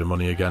spent a load of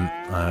money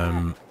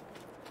again.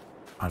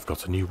 I've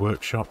got a new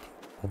workshop,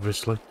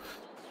 obviously.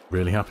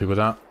 Really happy with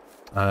that.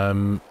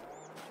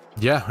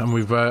 Yeah, and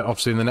we've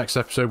obviously in the next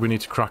episode we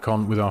need to crack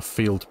on with our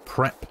field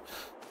prep.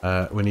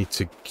 We need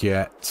to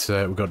get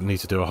need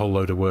to do a whole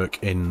load of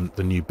work in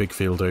the new big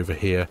field over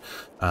here,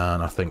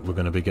 and I think we're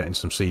going to be getting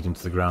some seed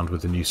into the ground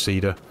with the new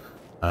seeder.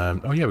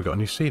 Oh yeah, we got a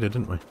new seeder,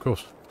 didn't we? Of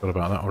course, forgot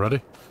about that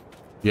already.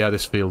 Yeah,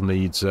 this field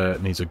needs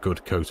a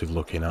good coat of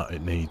looking at.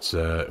 It needs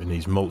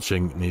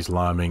mulching, it needs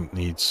liming, it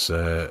needs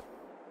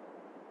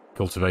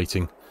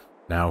cultivating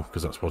now,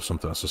 because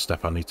that's a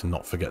step I need to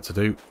not forget to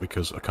do,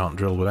 because I can't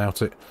drill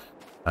without it.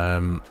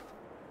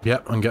 Yeah,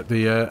 and get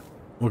the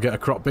we'll get a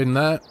crop bin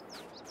there,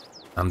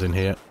 and in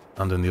here,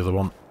 and in the other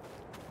one.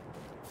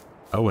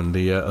 Oh, and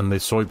the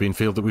soybean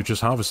field that we've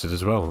just harvested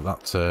as well.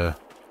 That's going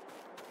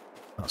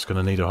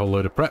to need a whole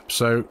load of prep.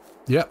 So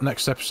yeah,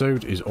 next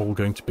episode is all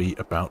going to be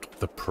about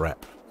the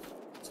prep.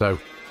 So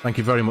thank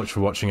you very much for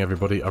watching,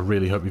 everybody. I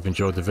really hope you've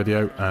enjoyed the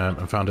video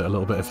and found it a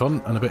little bit of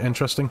fun and a bit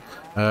interesting.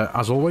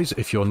 As always,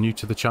 if you're new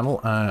to the channel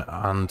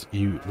and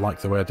you like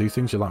the way I do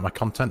things, you like my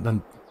content,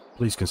 then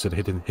please consider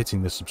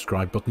hitting the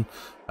subscribe button.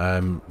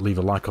 Leave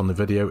a like on the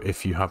video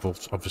if you have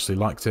obviously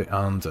liked it,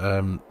 and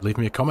leave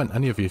me a comment.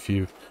 Any of you, if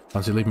you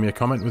fancy leaving me a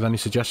comment with any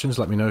suggestions,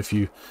 let me know if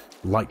you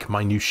like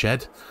my new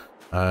shed,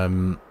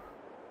 and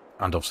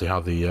obviously how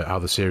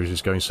the series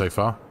is going so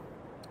far.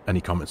 Any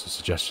comments and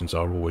suggestions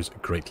are always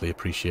greatly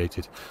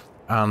appreciated.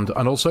 And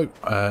also,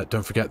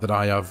 don't forget that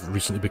I have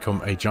recently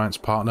become a Giants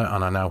partner,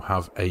 and I now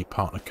have a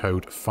partner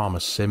code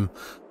FARMERSIM.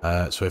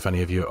 So if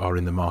any of you are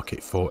in the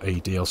market for a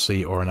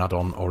DLC or an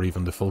add-on, or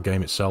even the full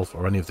game itself,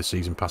 or any of the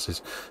season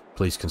passes,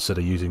 please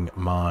consider using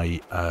my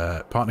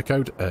partner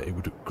code. It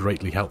would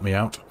greatly help me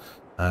out,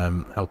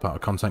 help out a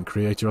content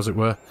creator, as it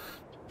were.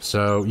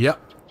 So yeah,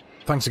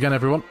 thanks again,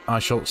 everyone. I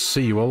shall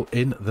see you all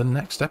in the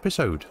next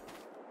episode.